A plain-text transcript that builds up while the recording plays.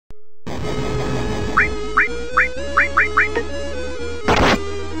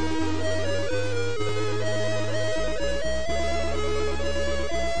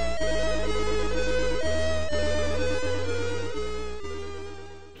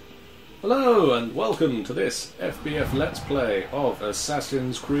Hello and welcome to this FBF Let's Play of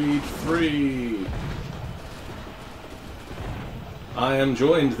Assassin's Creed 3. I am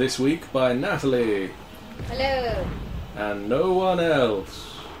joined this week by Natalie. Hello. And no one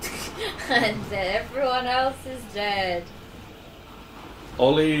else. And everyone else is dead.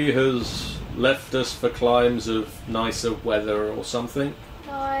 Ollie has left us for climes of nicer weather or something.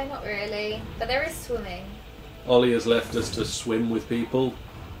 No, not really. But there is swimming. Ollie has left us to swim with people.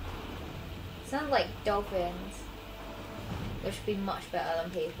 Sounds like dolphins, which would be much better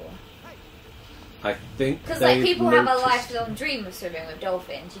than people. I think Because like people have a noticed... lifelong dream of swimming with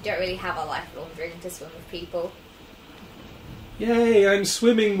dolphins. You don't really have a lifelong dream to swim with people. Yay, I'm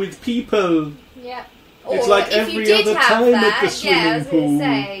swimming with people! Yeah. It's Or like if every you did other have time that, at the swimming yeah, I was pool. going to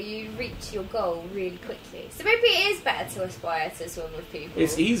say, you reach your goal really quickly. So maybe it is better to aspire to swim with people.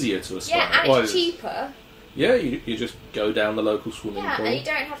 It's easier to aspire. Yeah, and Well, it's cheaper. Yeah, you just go down the local swimming Yeah, pool. and you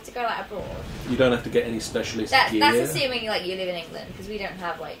don't have to go like abroad. You don't have to get any specialist gear. That's assuming like you live in England, because we don't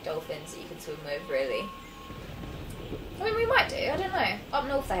have like dolphins that you can swim with, really. I mean, we might do. I don't know. Up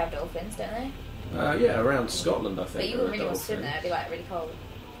north they have dolphins, don't they? Yeah, around Scotland, I think. But you there wouldn't are really want to swim dolphins. there. It'd be like really cold.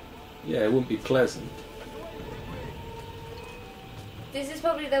 Yeah, it wouldn't be pleasant. This is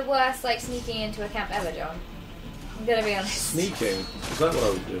probably the worst like sneaking into a camp ever, John. I'm gonna be honest. Sneaking? Is that what I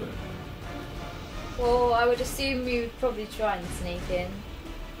was doing? Well, I would assume you'd probably try and sneak in.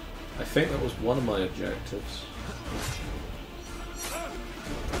 I think that was one of my objectives.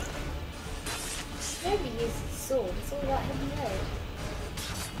 Maybe use the sword. It's all about hidden load.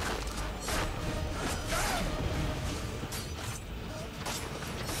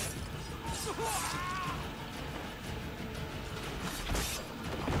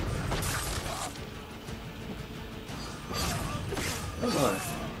 Oh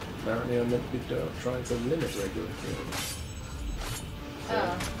my. Apparently I'm meant to be trying to limit regular kills.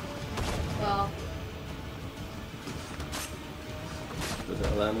 Oh. Well, Does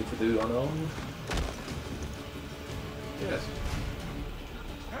it allow me to do unarmed? Yes.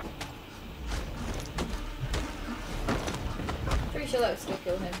 pretty sure that would still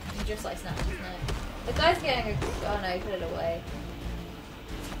kill him. He just like snapped his neck. The guy's getting a... Oh no, he put it away.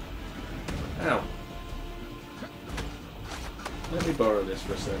 Ow. Let me borrow this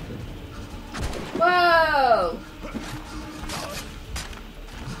for a second. Whoa!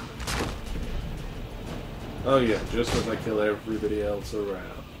 Oh yeah, just as I kill everybody else around.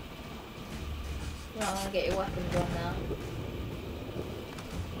 Well, I want to get your weapons on now.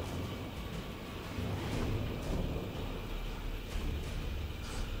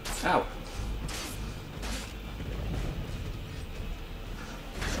 Ow!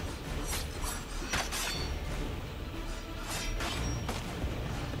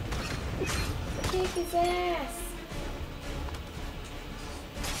 Kick his ass!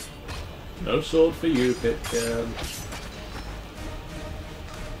 No sword for you, Pitcairn.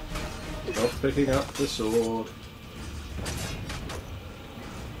 Not picking up the sword.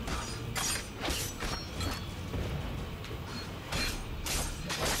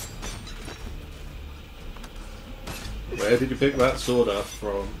 Where did you pick that sword up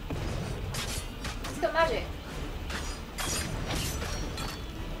from? It's got magic.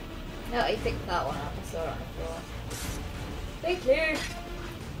 No, he picked that one up. I saw it on the floor. Big Luke!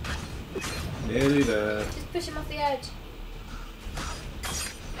 Nearly there. Just push him off the edge.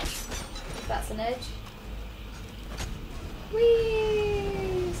 If that's an edge.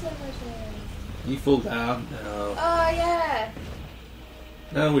 Whee! So much edge. You fall down now. Oh yeah!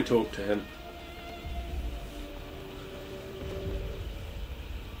 Now we talk to him.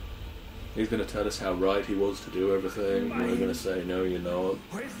 He's going to tell us how right he was to do everything. We're going to say, no, you're not.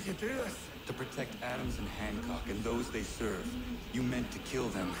 Why did you do this? To protect Adams and Hancock and those they serve. You meant to kill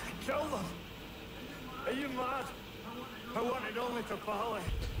them. Kill them? Are you mad? I wanted only to parley.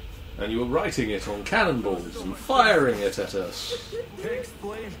 And you were writing it on cannonballs and firing it at us. To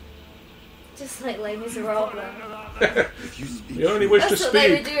explain. Just like Les Miserables. If you speak You only wish to That's what they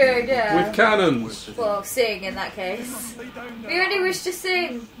were speak doing, yeah. with cannons. Well, sing in that case. We only wish to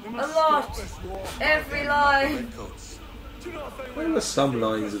sing a lot. Every line. redcoats. There were some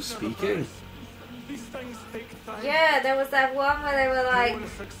lines of speaking. These things take time. Yeah, there was that one where they were I like, would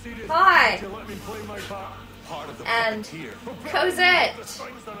have succeeded Hi. to let me play my part. Part of the and frontier. Cosette.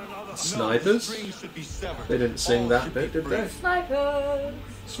 Things on another. Snipers? Strings should be severed. They didn't sing All that should bit, be did they? brief. Snipers.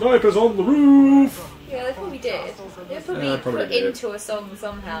 Snipers on the roof! Yeah, they probably did. They were probably, Probably put did. into a song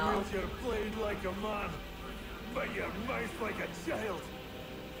somehow. Wield your blade like a man, but your mouth like a child.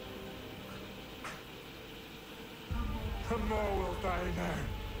 And more will die now.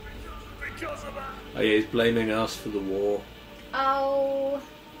 Because of that. Oh, yeah, he's blaming us for the war. Oh,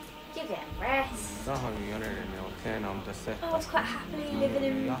 give get rest. I was quite happily living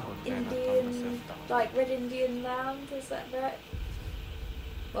in Indian, like Red Indian land, is that right?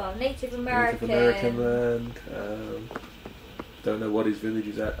 Well, Native American. Native American land. Don't know what his village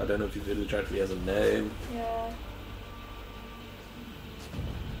is at. I don't know if his village actually has a name. Yeah.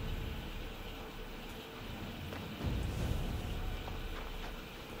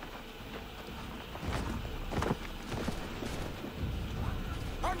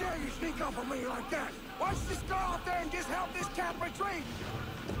 How dare you sneak up on me like that? Why don't you just go out there and just help this camp retreat?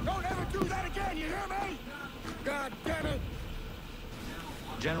 Don't ever do that again, you hear me? God damn it!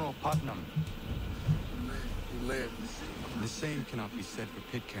 General Putnam. He lives. The same cannot be said for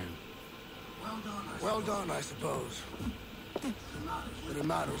Pitcairn. Well done, I suppose. But it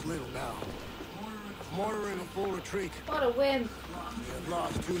matters little now. I'm ordering a full retreat. What a win. We have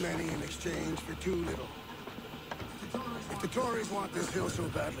lost too many in exchange for too little. If the Tories want this hill so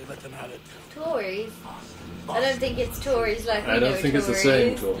badly, let them have it. Tories? I don't think it's Tories like we I know don't think Tories. it's the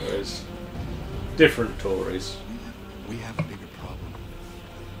same Tories. Different Tories. We have a bigger problem.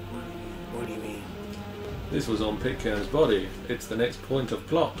 What do you mean? This was on Pitcairn's body. It's the next point of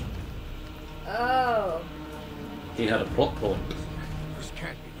plot. Oh. He had a plot point. This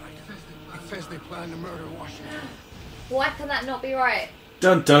can't be right. It says they plan to murder Washington. Why can that not be right?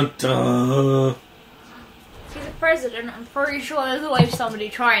 Dun dun dun! He's a president. I'm pretty sure there's always somebody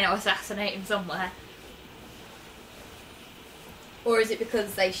trying to assassinate him somewhere. Or is it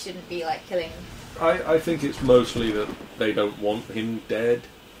because they shouldn't be, like, killing... I think it's mostly that they don't want him dead.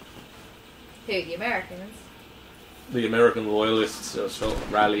 Who, the Americans? The American loyalists are sort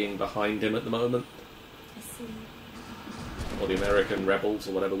of rallying behind him at the moment. I see. Or the American rebels,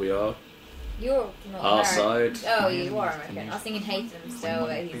 or whatever we are. You're not Our American. side. Oh, you are American. I was thinking Haytham,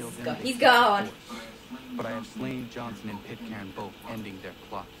 so he's gone. But I have slain Johnson and Pitcairn both, ending their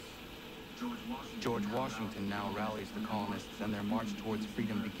plots. George Washington now rallies the colonists, and their march towards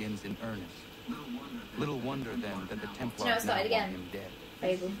freedom begins in earnest. Little wonder, then, that the Templars No, it started now want again. him dead.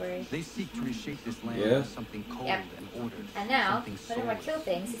 Fable 3. They seek to reshape this land Yeah. into something cold Yep. and ordered. And now, something whenever I soulless. kill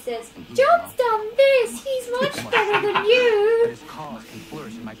things, it says, And he John's will done this! He's much better than That you! his cause can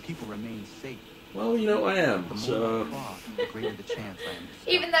flourish and my people remain safe. Well, you know I am, The more so... I plot, the greater the chance I am.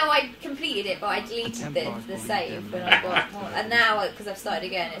 Even though I completed it, but I deleted the save when I got more. And now, because I've started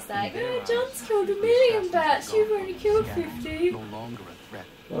again, it's like, oh, John's killed 1,000,000 bats, you've only killed 50. No longer a threat.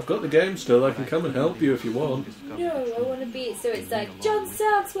 I've got the game still, I can come and help you if you want. No, I want to be it so it's like, John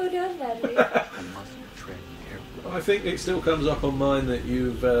sucks, well done, Natalie. I must tread carefully. I think it still comes up on mine that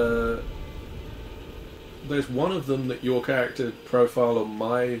you've... there's one of them that your character profile on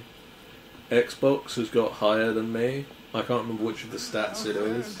my Xbox has got higher than me. I can't remember which of the stats it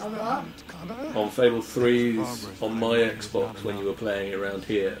is. On what? On Fable 3's on my Xbox when you were playing it around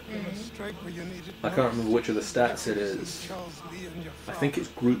here. I can't remember which of the stats it is. I think it's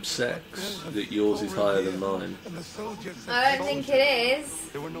group sex that yours is higher than mine. I don't think it is.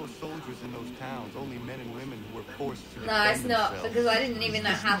 There were no soldiers in those towns, only men and women who were forced to No, it's defend not, themselves. because I didn't even know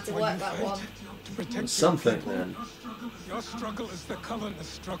how to work that one. Something then. Your struggle is the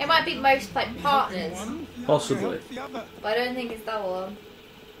colonist struggle. It might be most, like, partners, Possibly. but I don't think it's that one.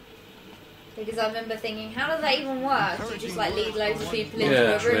 Because I remember thinking, how does that even work? Do you just, like, lead loads of people into Yeah, a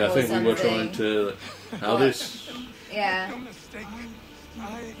room actually, I or think something? we were trying to... How this... Yeah. No mistake.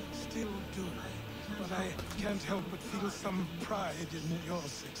 I still do. But I can't help but feel some pride in your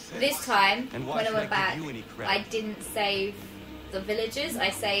success. This time, And why when I should went I back, give you any I credit? didn't save the villagers, I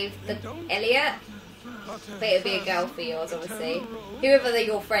saved the Elliot. But it would be a girl for yours, obviously. Whoever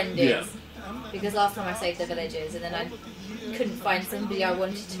your friend is. Yeah. Because last time I saved the villagers, and then I couldn't find somebody I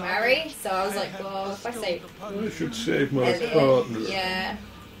wanted to marry, so I was like, well, if I save I should save my Elliot, partner. yeah.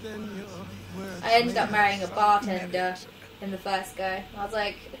 I ended up marrying a bartender in the first go. I was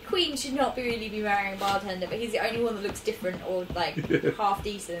like, a queen should not really be marrying a bartender, but he's the only one that looks different or like half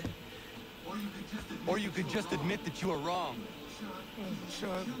decent. Or you could just admit that you are wrong. Sure,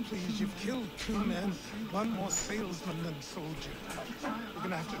 please, you've killed 2 men, one more salesman than soldier. You're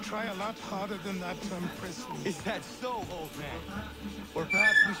gonna have to try a lot harder than that to impress me. Is that so, old man? Or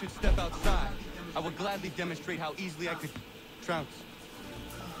perhaps we should step outside. I would gladly demonstrate how easily I could trounce.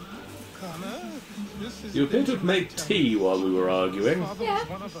 Connor, this is You appear to have made tea while we were arguing. Father Yeah. was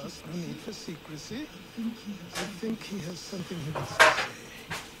one of us, no need for secrecy. I think he has something he wants to say.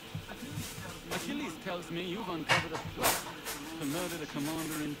 Achilles tells me you've uncovered a plot to murder the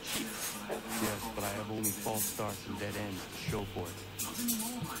commander-in-chief. Yes, but I have only false starts and dead ends to show for it.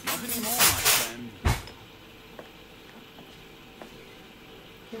 Not anymore, my friend.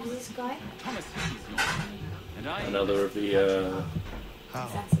 Who's this guy? Thomas Hayes, and I... Another of the How?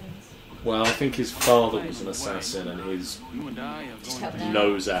 Assassins. Well, I think his father was an assassin, and he's You and I are Just going help to now.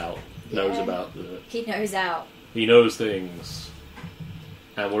 knows Yeah. about the. He knows out. He knows things.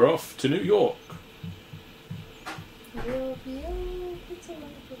 And we're off to New York. It's a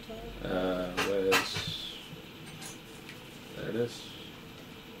wonderful time. Where's... There it is.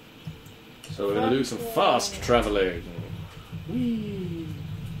 So we're going to do some fast travelling. Whee!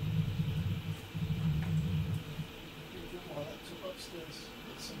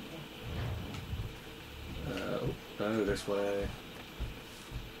 No, this way.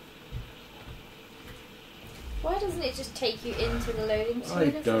 Why doesn't it just take you into the loading I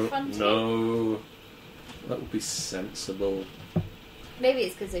screen of the don't frontier? know. That would be sensible. Maybe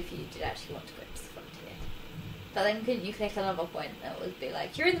it's because if you did actually want to go to the frontier. But then couldn't you click another point that would be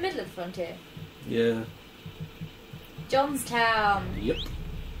like, you're in the middle of the frontier. Yeah. Johnstown. Yep.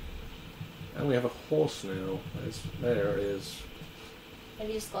 And we have a horse now. There it is. Have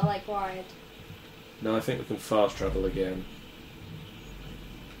you just got to like ride? No, I think we can fast travel again.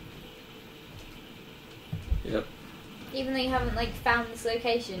 Yep. Even though you haven't like found this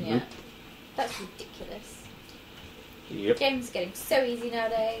location yet. Nope. That's ridiculous. Yep. Games are getting so easy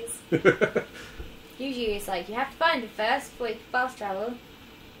nowadays. Usually it's like you have to find it first before you can fast travel.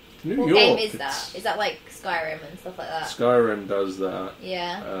 New What York. game is it's- that? Is that like Skyrim and stuff like that? Skyrim does that.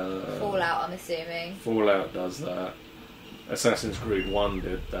 Yeah. Fallout, I'm assuming. Fallout does that. Assassin's Creed 1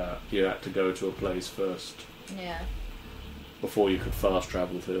 did that. You had to go to a place first Yeah. before you could fast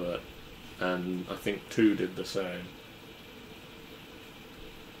travel to it. And I think 2 did the same.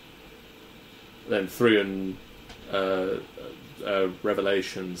 Then 3 and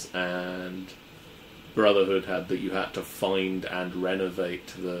Revelations and Brotherhood had that you had to find and renovate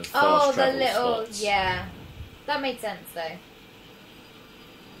the fast Oh, the travel little... spots. Yeah. That made sense, though.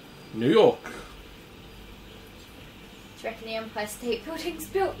 New York. Do you reckon the Empire State Building's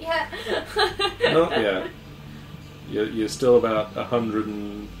built yet? Not yet. You're still about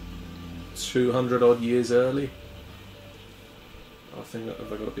 200 odd years early. I think,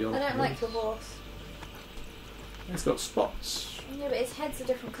 have I got to be I honest? don't like the horse. It's got spots. Yeah, but its head's a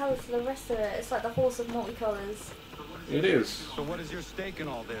different colour to the rest of it. It's like the horse of multicolours. It is. So what is your stake in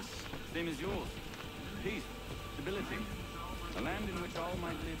all this? Same as yours. Peace, stability, a land in which all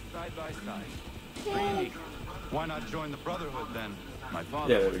might live side by side. Yay. Why not join the Brotherhood then? My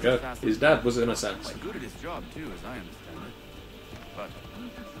father Yeah, there we was go. an assassin. His dad was an assassin. Quite good at his job too, as I understand it. But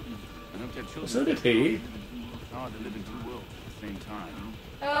I don't have children. So did he. It's hard to live in two worlds at the same time.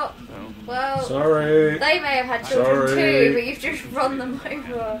 Oh, So well, Sorry. they may have had children Sorry. too, but you've just run them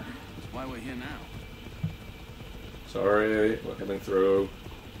over. that's why we're here now. Sorry, we're coming through.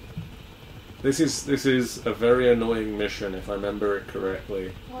 This is a very annoying mission, if I remember it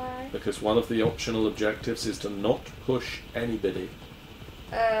correctly, Why? because one of the optional objectives is to not push anybody,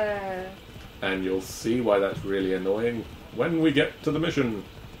 and you'll see why that's really annoying when we get to the mission.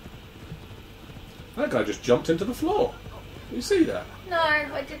 That guy just jumped into the floor. You see that? No,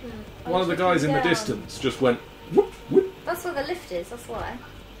 I didn't. I One was of the guys in looking the down. distance just went whoop whoop. That's where the lift is, that's why.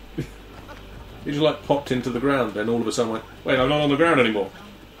 He just like popped into the ground, and all of a sudden went, wait, I'm not on the ground anymore.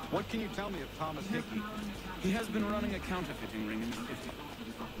 What can you tell me of Thomas Hickey? He has been running a counterfeiting ring in the city.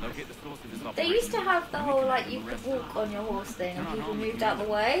 Locate the source of his They operation. used to have the whole, like, you could walk on your horse thing and people moved out the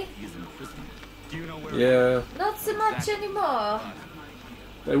way. He's in prison. Do you know where? Yeah, Not so much anymore.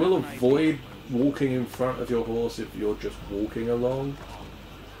 they will avoid walking in front of your horse if you're just walking along,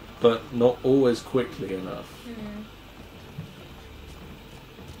 but not always quickly enough.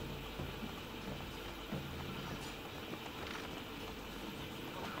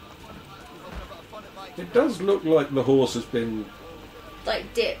 It does look like the horse has been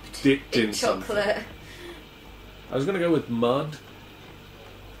Like, dipped in chocolate. I was going to go with mud,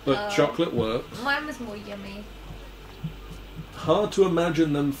 but chocolate works. Mine was more yummy. Hard to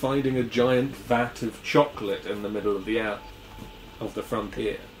imagine them finding a giant vat of chocolate in the middle of the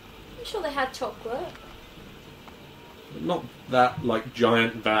frontier. I'm sure they had chocolate. Not that like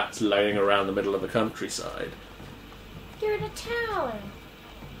giant vats laying around the middle of the countryside. You're in a town.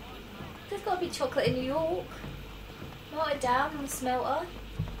 There's got to be chocolate in New York. Melt it down on a smelter.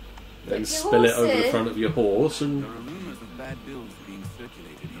 Then Put your spill it horse over the in. front of your horse and There are rumors of bad bills being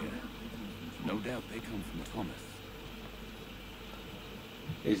circulated here. No doubt they come from Thomas.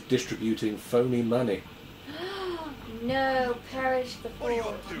 is distributing phony money. No, perish the What are you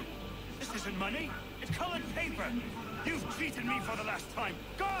forge. up to? This isn't money. It's colored paper. You've cheated me for the last time.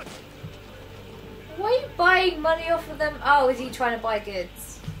 God! Why are you buying money off of them? Oh, is he trying to buy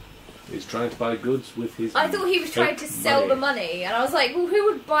goods? He's trying to buy goods with his. I thought he was trying to fake sell the money, and I was like, well, who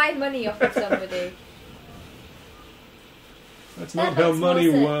would buy money off of somebody? That's That not how makes more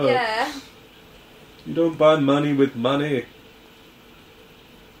money sense. works. Yeah. You don't buy money with money.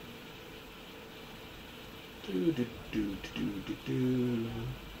 Do, do, do, do, do, do.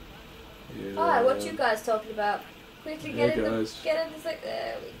 Yeah. Alright, what you guys talking about? Quickly get Hey, in guys. get in the sec.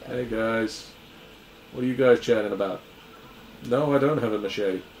 There we go. Hey guys, what are you guys chatting about? No, I don't have a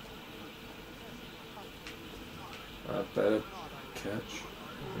machete. I better catch.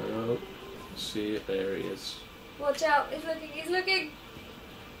 No. See, there he is. Watch out! He's looking. He's looking.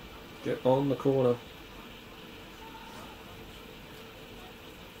 Get on the corner.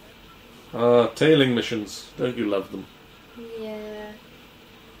 Tailing missions. Don't you love them? Yeah.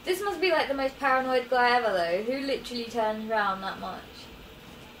 This must be like the most paranoid guy ever, though. Who literally turns around that much?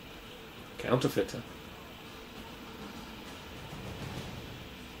 Counterfeiter.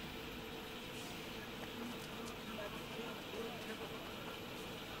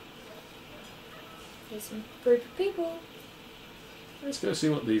 There's some group of people. Let's go see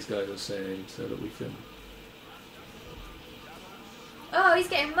what these guys are saying so that we can... Oh, he's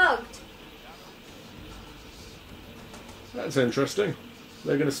getting mugged. That's interesting.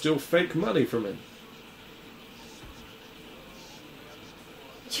 They're going to steal fake money from him.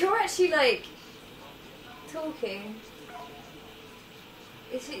 You're actually like talking.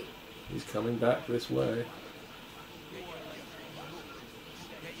 Is he? He's coming back this way.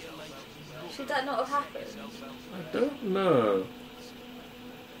 Should that not have happened? I don't know.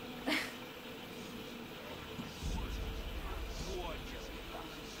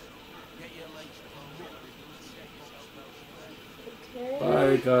 Okay.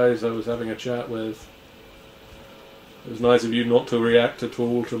 Bye guys, I was having a chat with. It was nice of you not to react at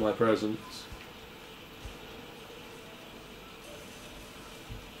all to my presence.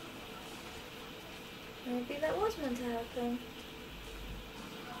 Maybe that was meant to happen.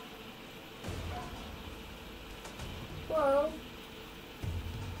 Whoa.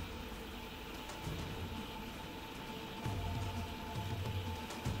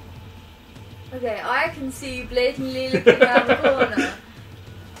 Okay, I can see you blatantly looking around the corner,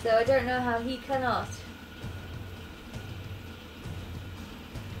 so I don't know how he cannot.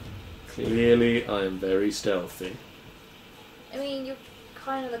 Clearly, I am very stealthy. I mean, you're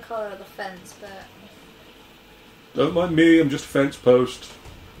kind of the colour of the fence, but... Don't mind me, I'm just a fence post.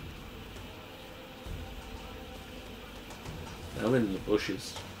 I'm in the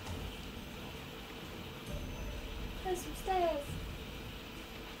bushes. There's some stairs.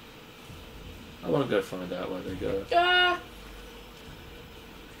 I won't go find out where they go. Ah!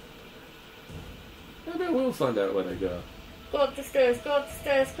 Maybe I will find out where they go. Go up the stairs,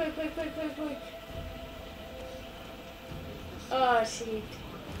 quick, quick, quick, quick, quick. Oh, shit.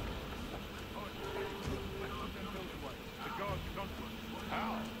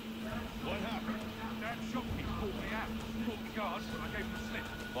 How? What happened? That shopkeeper caught me out. Caught the guards, and I gave him a slip.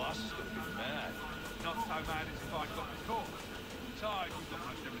 Boss is gonna be mad. Not so mad as if I got the caught. Besides, we've got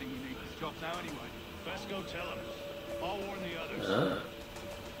most everything we need for the job now anyway. Best go tell him. I'll warn the others. Ah.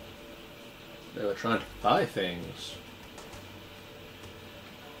 They were trying to buy things.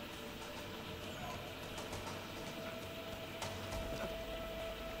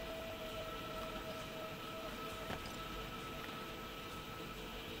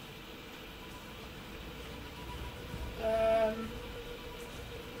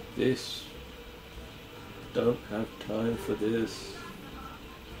 This. Don't have time for this.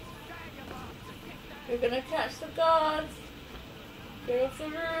 We're gonna catch the guards. Get off the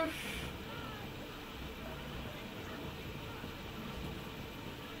roof.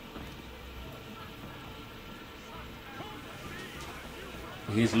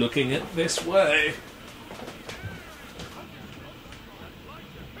 He's looking at this way.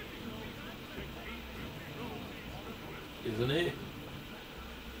 Isn't he?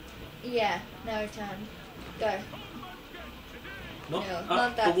 Yeah, now turn. Go. Not No, up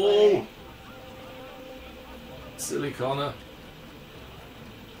not that the wall. way. Silly Connor.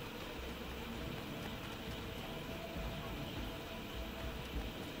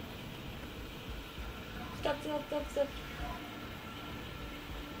 Stop, stop, stop, stop.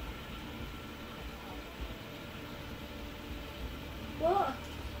 What?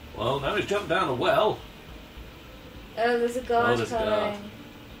 Well, now he's jumped down a well. Oh, there's a guard there's a coming. guard.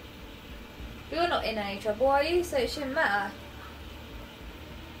 You're not in any trouble, are you? So it shouldn't matter.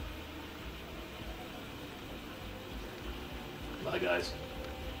 Bye, guys.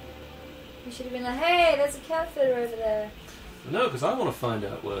 You should have been like, hey, there's a counterfeiter over there. No, because I want to find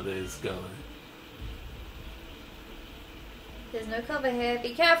out where they's going. There's no cover here.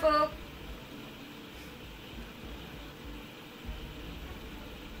 Be careful.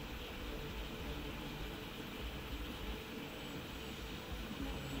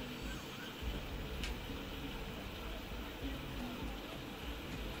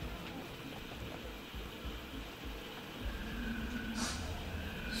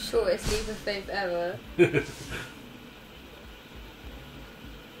 shortest leap of faith ever.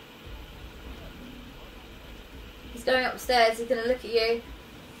 He's going upstairs, he's gonna look at you.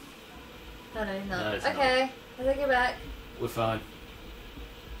 Oh no, he's not. No, he's okay, I'll take it back. We're fine.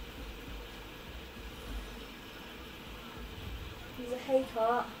 He's a hay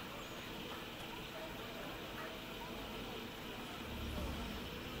cart.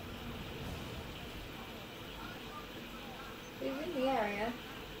 He's in the area.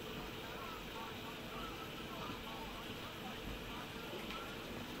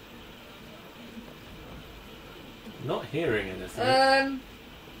 Not hearing anything.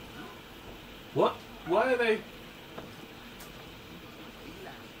 What? Why are they...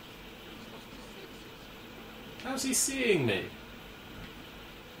 How's he seeing me?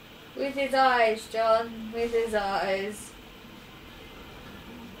 With his eyes, John. With his eyes.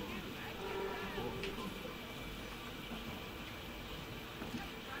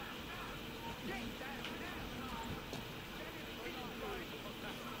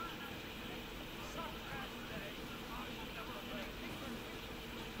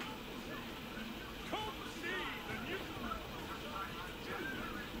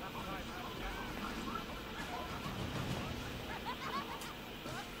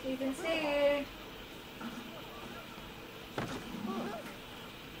 You can see you.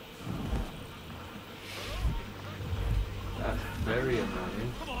 That's very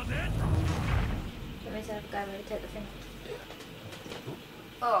annoying. Let me have a guy really take the thing.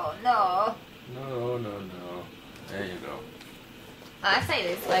 Oh no. No. There you go. I say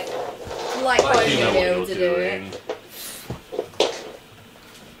this like I you know be what able you're to do doing. it.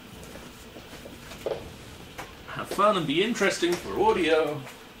 Have fun and be interesting for audio.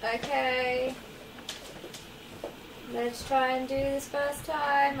 Okay. Let's try and do this first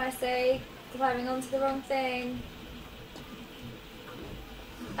time. I say climbing onto the wrong thing.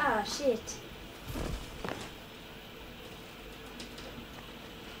 Ah, shit.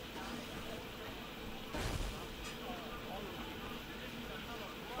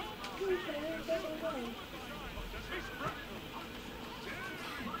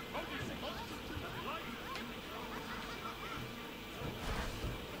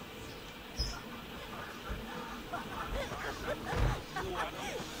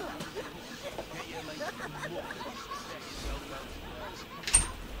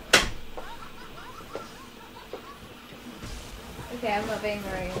 Okay, I'm not being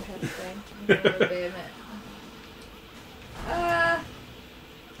very interesting. I'm being a little bit of it. I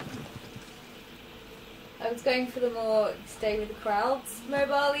was going for the more stay with the crowds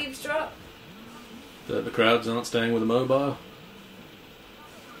mobile eavesdrop. The crowds aren't staying with the mobile?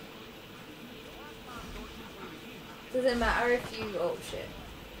 Does it matter if you... Oh shit.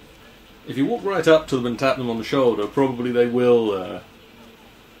 If you walk right up to them and tap them on the shoulder, probably they will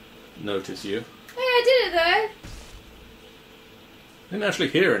notice you. Hey, I did it though! Didn't actually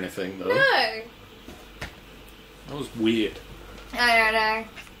hear anything though. No! That was weird. I don't know.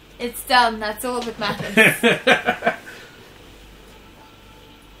 It's done, that's all that matters.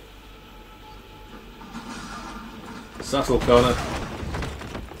 Subtle, Connor.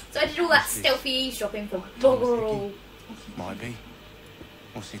 So I did all that stealthy eavesdropping for bugger all. Might be.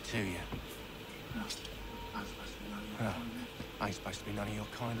 What's it to you? Well, ain't supposed to be none of your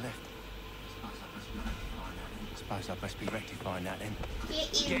kind left. Suppose I best be rectifying that then.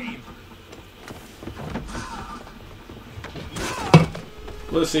 Get you.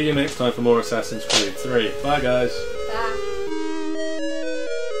 We'll see you next time for more Assassin's Creed 3. Bye guys.